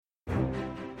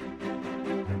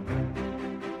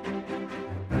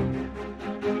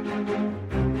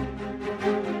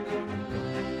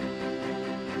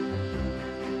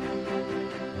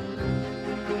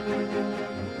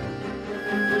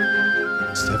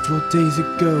Several days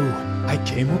ago, I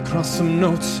came across some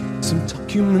notes, some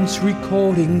documents,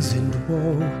 recordings, and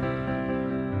woe.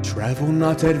 Travel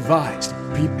not advised,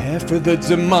 prepare for the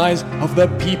demise of the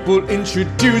people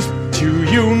introduced to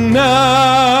you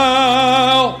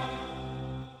now.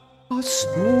 Our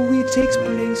story takes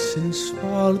place in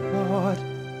Svalbard,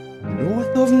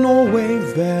 north of Norway,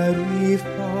 very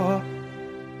far.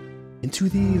 Into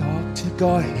the Arctic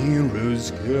our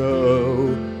heroes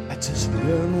go. Let us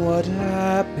learn what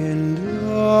happened.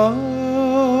 Oh.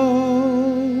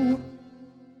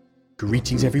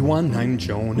 Greetings everyone, I'm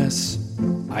Jonas.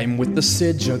 I'm with the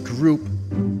Sidja group.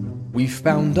 We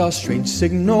found a strange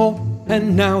signal,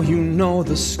 and now you know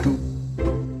the scoop.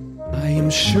 I am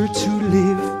sure to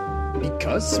live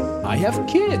because I have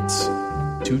kids.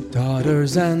 2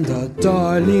 daughters and a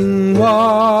darling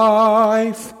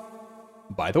wife.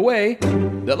 By the way,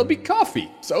 there'll be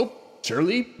coffee, so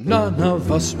surely none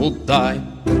of us will die.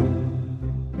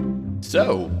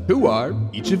 So, who are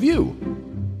each of you?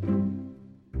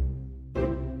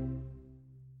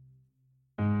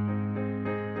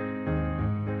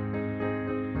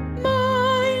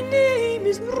 My name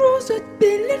is Rosa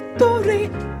Delatorre,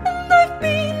 and I've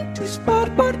been to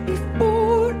Svalbard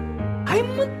before.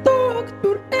 I'm a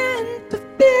doctor and a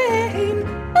dame,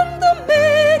 and a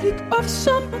medic of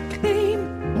some acclaim.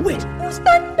 Wait, who's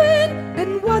that man,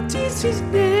 and what is his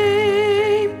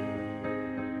name?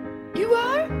 You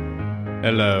are?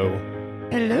 Hello.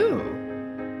 Hello.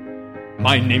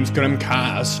 My name's Graham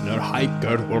Kastner,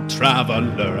 hiker or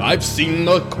traveler. I've seen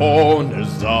the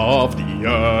corners of the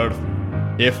earth.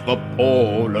 If a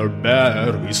polar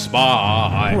bear we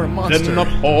spy, Or a monster. then the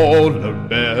polar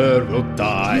bear will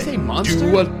die. Did you say monster?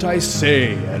 Do what I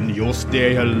say and you'll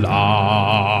stay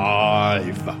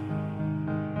alive.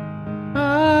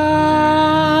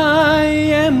 I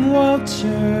am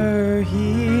Walter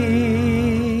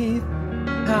Heath.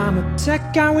 I'm a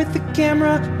tech guy with a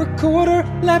camera, recorder,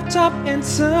 laptop, and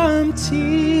some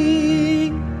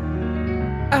tea.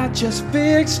 I just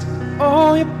fixed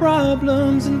all your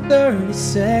problems in 30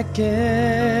 seconds.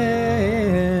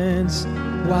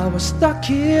 While we're stuck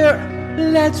here,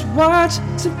 let's watch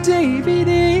some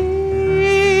DVD.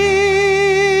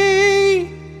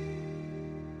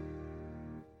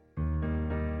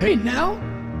 Hey now?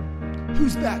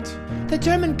 Who's that? The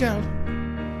German girl.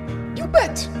 You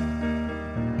bet!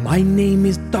 My name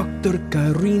is Dr.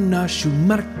 Karina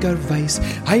Schumacher-Weiss.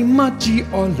 I'm a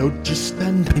geologist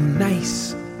and I'm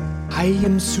nice. I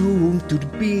am soon to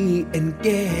be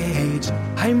engaged.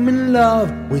 I'm in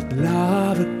love with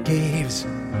lava caves.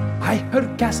 I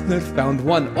heard Kastner found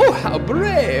one. Oh, how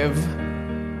brave!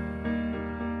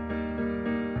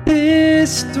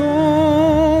 This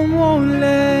storm won't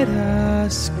let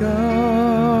us go.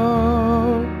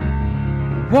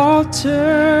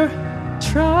 Walter,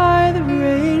 try the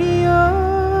radio.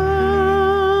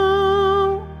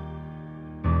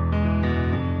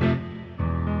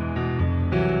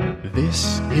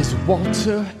 This is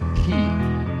Walter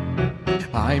Heath.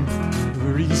 I'm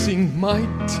freezing my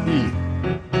teeth.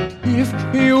 If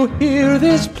you hear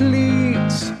this,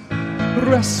 please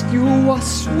rescue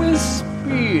us with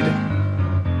speed.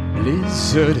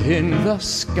 Blizzard in the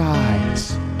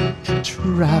skies.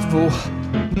 Travel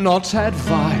not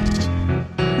advised.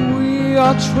 We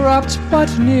are trapped but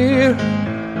near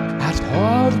at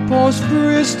Hardpaws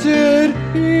Twisted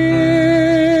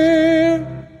here.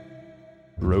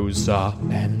 Rosa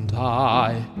and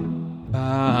I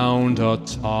found a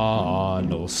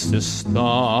tunnel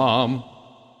system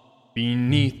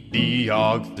beneath the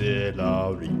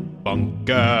auxiliary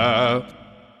bunker.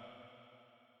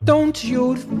 Don't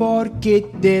you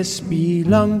forget this,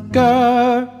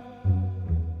 spelunker.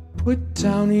 Put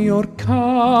down your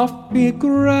coffee,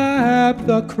 grab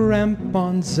the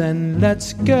crampons, and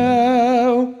let's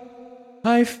go.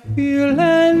 I feel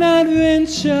an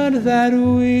adventure that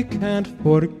we can't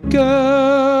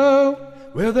forgo.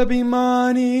 Will there be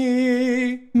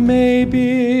money?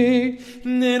 Maybe.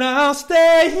 Then I'll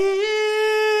stay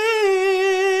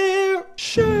here.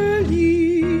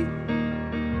 Surely.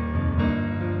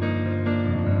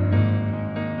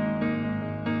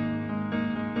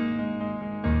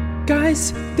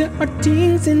 Guys, there are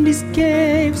things in these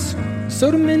caves.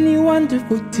 So many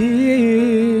wonderful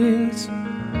things.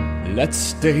 Let's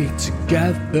stay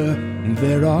together.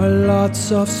 There are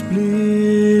lots of splits.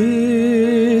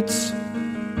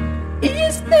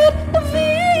 Is that a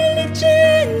village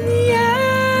in the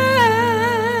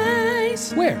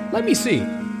ice? Where? Let me see.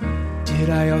 Did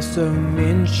I also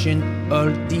mention all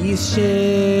these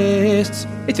chests?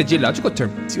 It's a geological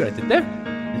term. See what I did there?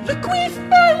 Look, we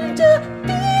found a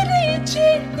village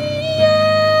in the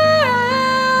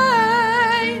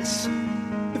ice.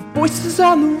 Voices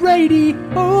on the radio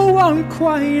aren't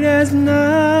quite as nice.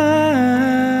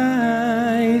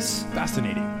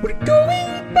 Fascinating. We're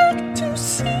going back to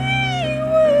see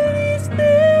what is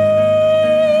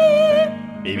there.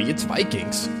 Maybe it's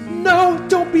Vikings. No,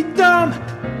 don't be dumb.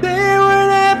 They were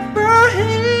never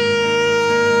here.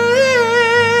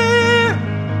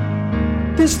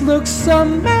 This looks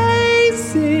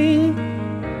amazing.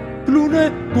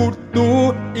 Luna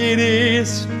Porto it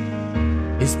is.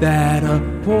 Is that a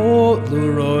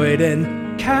Polaroid in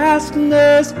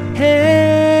Kastner's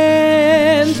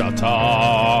hand? Shut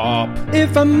up.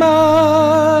 If I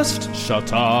must,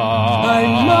 Shut up. I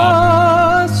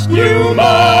must. You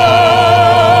must.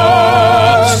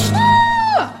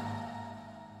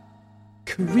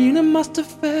 Karina must have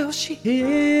fell. She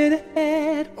hit her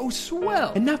head. Oh,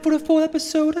 swell. And now for the full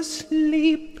episode of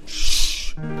sleep.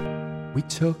 Shh. We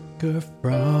took her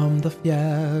from the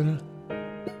fjell.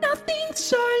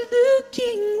 Things are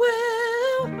looking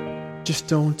well. Just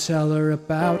don't tell her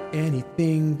about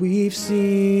anything we've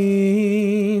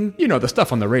seen. You know, the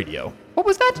stuff on the radio. What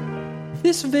was that?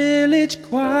 This village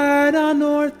quite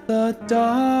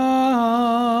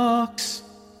unorthodox.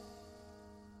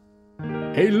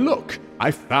 Hey, look!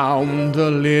 I found a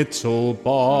little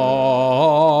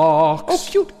box. Oh,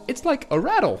 cute! It's like a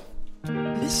rattle.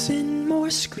 Listen, more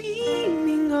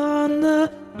screaming on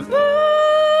the box.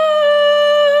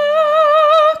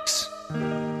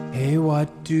 Hey,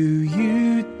 what do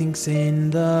you think's in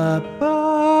the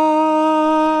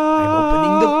box? I'm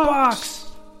opening the box.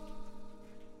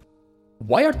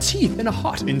 Why are teeth in a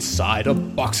heart inside a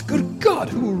box? Good God,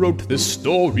 who wrote this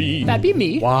story? That'd be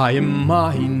me. Why am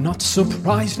I not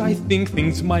surprised? I think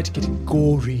things might get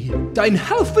gory. Dein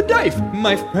Halfedive,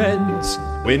 my friends.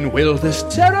 When will this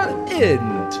terror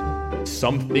end?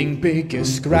 Something big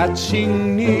is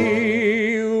scratching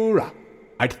near.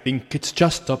 I think it's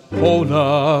just a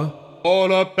polar.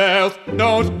 Polar bears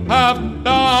don't have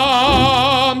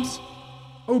thumbs.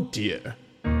 Oh dear.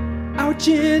 Our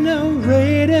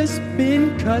generator's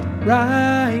been cut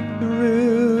right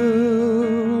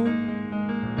through.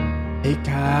 A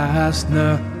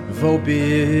Kastner, wo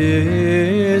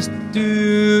bist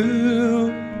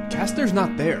du? Kastner's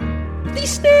not there.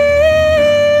 These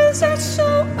stairs are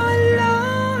so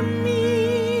alarming.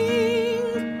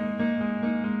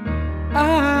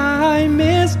 I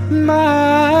miss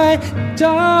my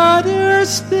daughter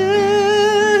still.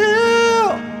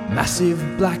 Massive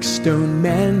black stone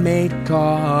man-made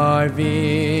carvings.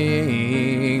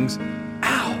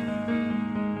 Ow!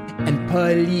 And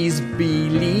please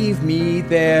believe me,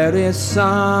 there is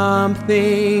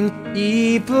something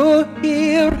evil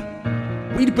here.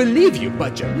 We'd believe you,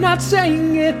 but you're not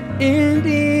saying it in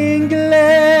English.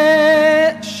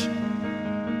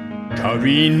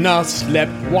 Karina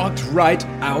slept, walked right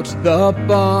out the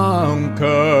bunker.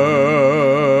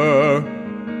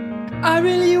 I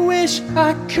really wish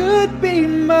I could be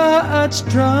much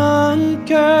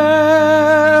drunker.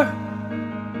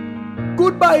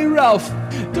 Goodbye, Ralph.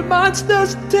 The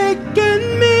monster's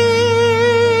taken me.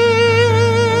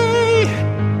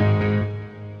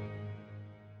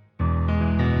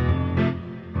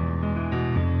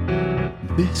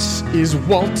 This is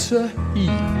Walter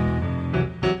Heath.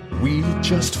 We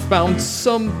just found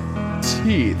some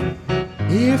teeth.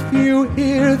 If you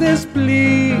hear this,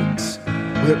 please.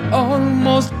 We're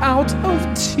almost out of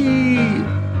teeth.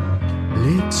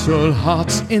 Little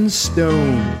hearts in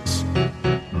stones,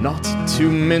 not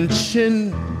to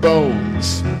mention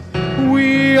bones.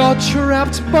 We are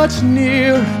trapped but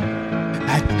near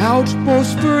at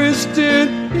Outpost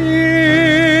Briston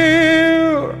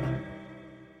here.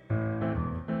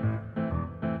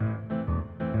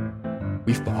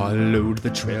 We followed the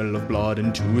trail of blood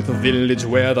into the village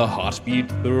where the heartbeat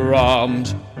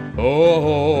thrummed.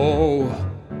 Oh,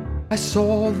 I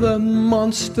saw the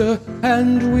monster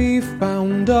and we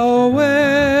found a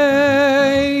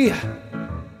way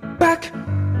back.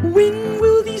 When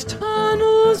will these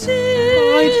tunnels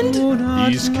end? I do not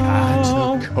These know.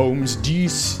 catacombs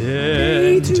descend,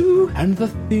 They do. and the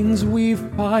things we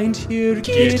find here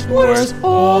Get worse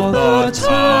all the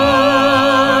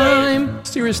time.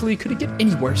 Seriously, could it get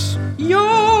any worse?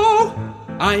 Yo,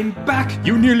 I'm back.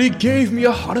 You nearly gave me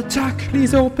a heart attack.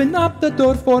 Please open up the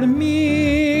door for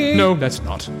me. No, that's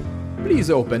not. Please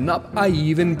open up. I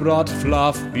even brought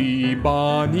fluffy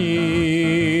bunnies.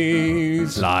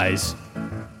 Lies.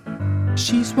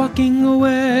 She's walking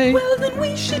away. Well, then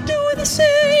we should do the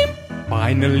same.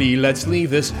 Finally, let's leave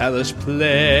this hellish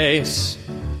place.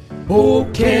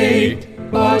 Okay,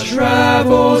 but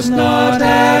travel's not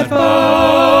advised.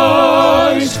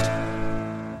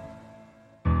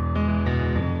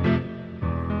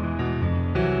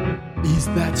 Is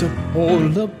that a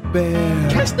polar bear?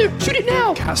 Kastner, shoot it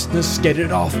now! Kastner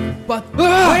scared off, but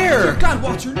Where? God,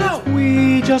 Walter, no!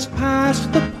 We just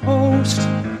passed the post,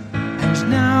 and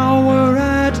now we're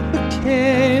at the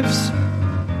caves.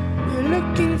 We're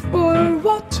looking for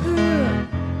water,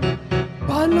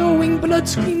 following blood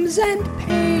screams and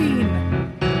pain.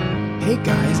 Hey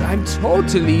guys, I'm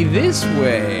totally this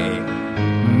way.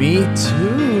 Me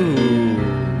too.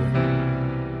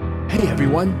 Hey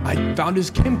everyone, I found his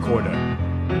camcorder.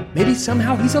 Maybe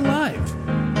somehow he's alive.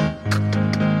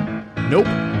 Nope.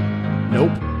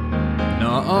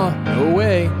 Nuh-uh, no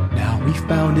way. Now we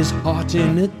found his heart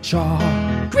in a jar.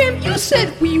 Grim, you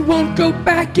said we won't go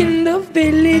back in the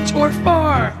village or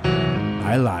far.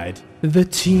 I lied. The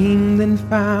team then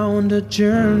found a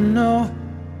journal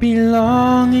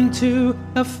belonging to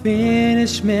a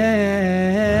Finnish man.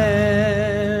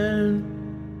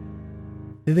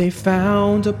 They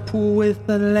found a pool with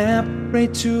a lamprey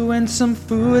too, and some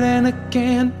food and a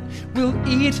can. We'll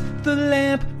eat the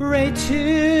lamprey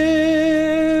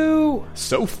too.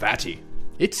 So fatty.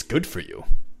 It's good for you.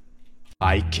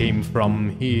 I came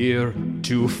from here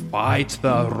to fight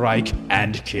the Reich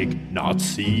and kick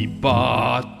Nazi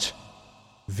butt.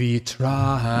 We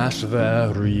trashed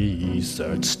the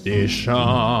research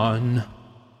station,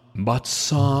 but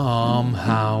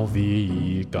somehow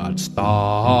we got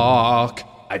stuck.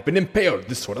 I've been impaled,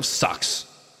 this sort of sucks.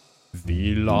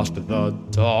 We lost the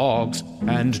dogs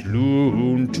and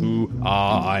Loon too,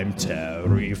 I'm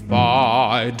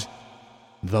terrified.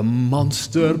 The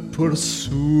monster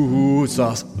pursues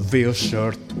us, we're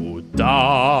sure to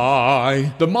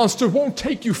die. The monster won't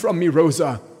take you from me,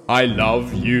 Rosa. I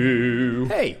love you.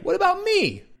 Hey, what about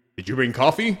me? Did you bring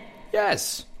coffee?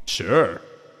 Yes. Sure.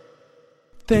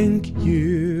 Thank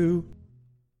you.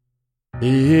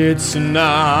 It's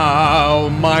now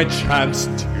my chance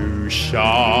to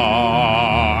shine.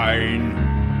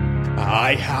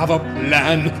 I have a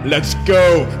plan. Let's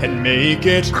go and make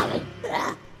it.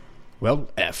 Well,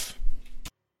 F.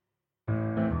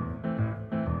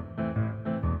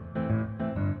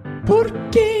 ¿Por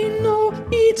qué no?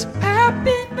 It's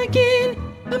happened again.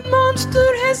 A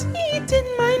monster has eaten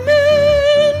my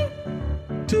man.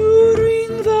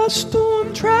 During the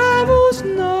storm, travel's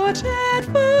not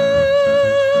advised.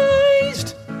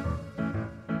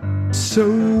 So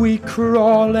we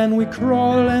crawl and we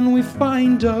crawl and we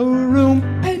find a room.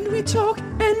 And we talk,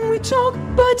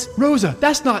 but Rosa,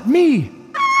 that's not me.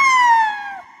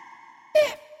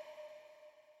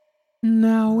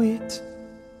 Now it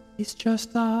is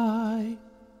just I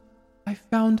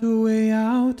found a way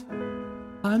out.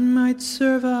 I might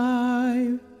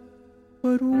survive.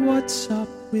 But what's up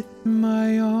with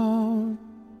my arm?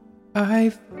 I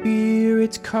fear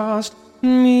it's caused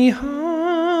me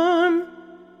harm.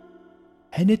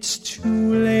 And it's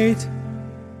too late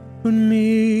for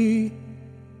me.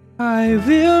 I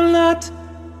will not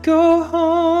go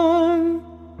home.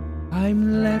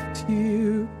 I'm left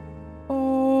here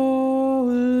all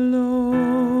alone.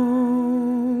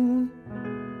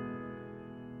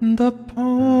 The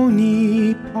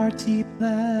pony party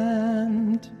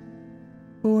planned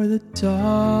for the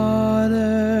daughters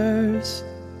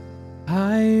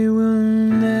I will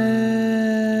never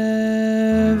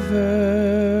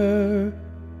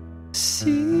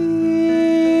see.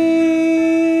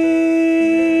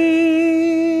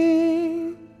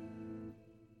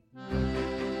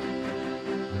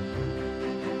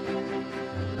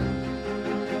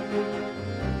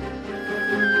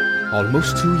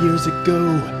 Almost 2 years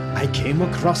ago, I came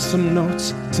across some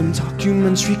notes, some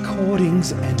documents,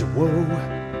 recordings, and woe.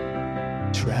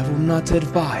 Travel not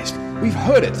advised, we've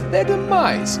heard it, their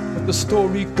demise. But the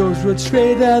story goes we're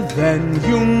straighter than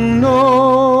you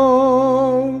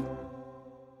know.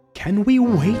 Can we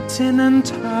wait an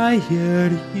entire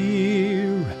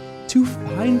year to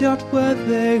find out where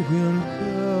they will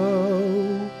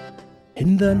go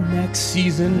In the next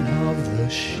season of the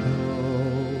show,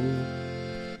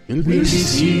 we'll be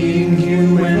seeing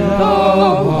you in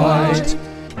the white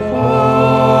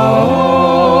boat.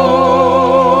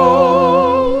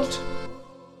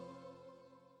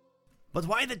 But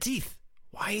why the teeth?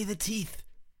 Why the teeth?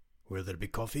 Will there be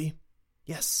coffee?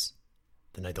 Yes.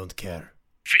 Then I don't care.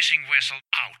 Fishing vessel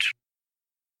out.